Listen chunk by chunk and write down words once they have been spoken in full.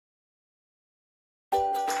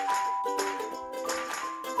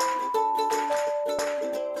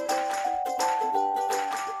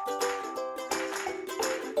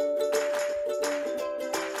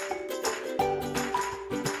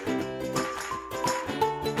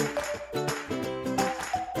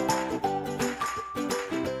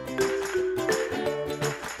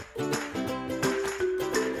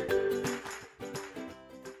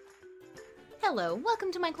Hello,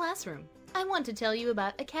 welcome to my classroom. I want to tell you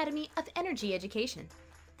about Academy of Energy Education.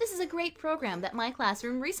 This is a great program that my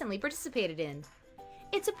classroom recently participated in.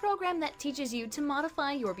 It's a program that teaches you to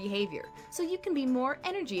modify your behavior so you can be more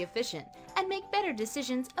energy efficient and make better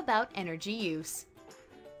decisions about energy use.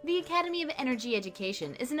 The Academy of Energy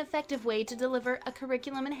Education is an effective way to deliver a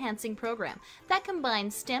curriculum-enhancing program that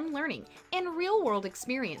combines STEM learning and real-world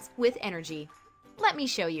experience with energy. Let me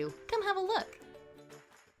show you. Come have a look.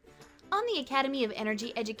 On the Academy of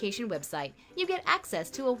Energy Education website, you get access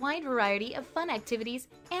to a wide variety of fun activities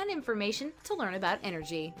and information to learn about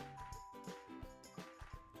energy.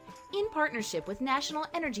 In partnership with National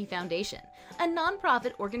Energy Foundation, a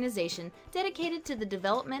nonprofit organization dedicated to the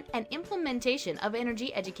development and implementation of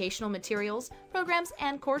energy educational materials, programs,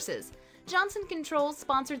 and courses, Johnson Controls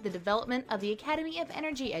sponsored the development of the Academy of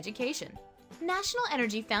Energy Education. National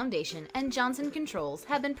Energy Foundation and Johnson Controls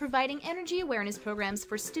have been providing energy awareness programs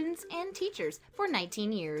for students and teachers for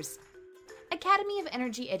 19 years. Academy of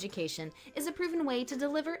Energy Education is a proven way to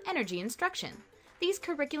deliver energy instruction. These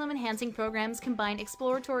curriculum-enhancing programs combine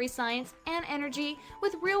exploratory science and energy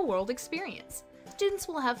with real-world experience. Students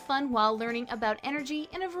will have fun while learning about energy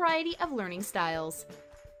in a variety of learning styles.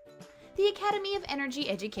 The Academy of Energy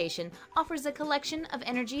Education offers a collection of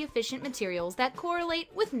energy-efficient materials that correlate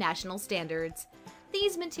with national standards.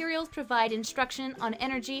 These materials provide instruction on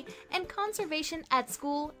energy and conservation at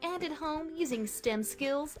school and at home using STEM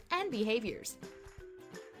skills and behaviors.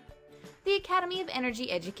 The Academy of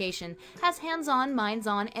Energy Education has hands-on,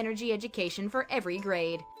 minds-on energy education for every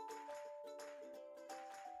grade.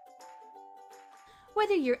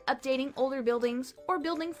 Whether you're updating older buildings or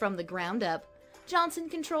building from the ground up, Johnson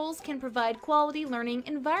Controls can provide quality learning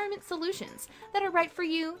environment solutions that are right for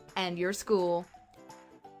you and your school.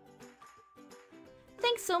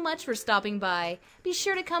 Thanks so much for stopping by. Be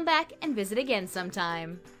sure to come back and visit again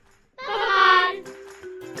sometime.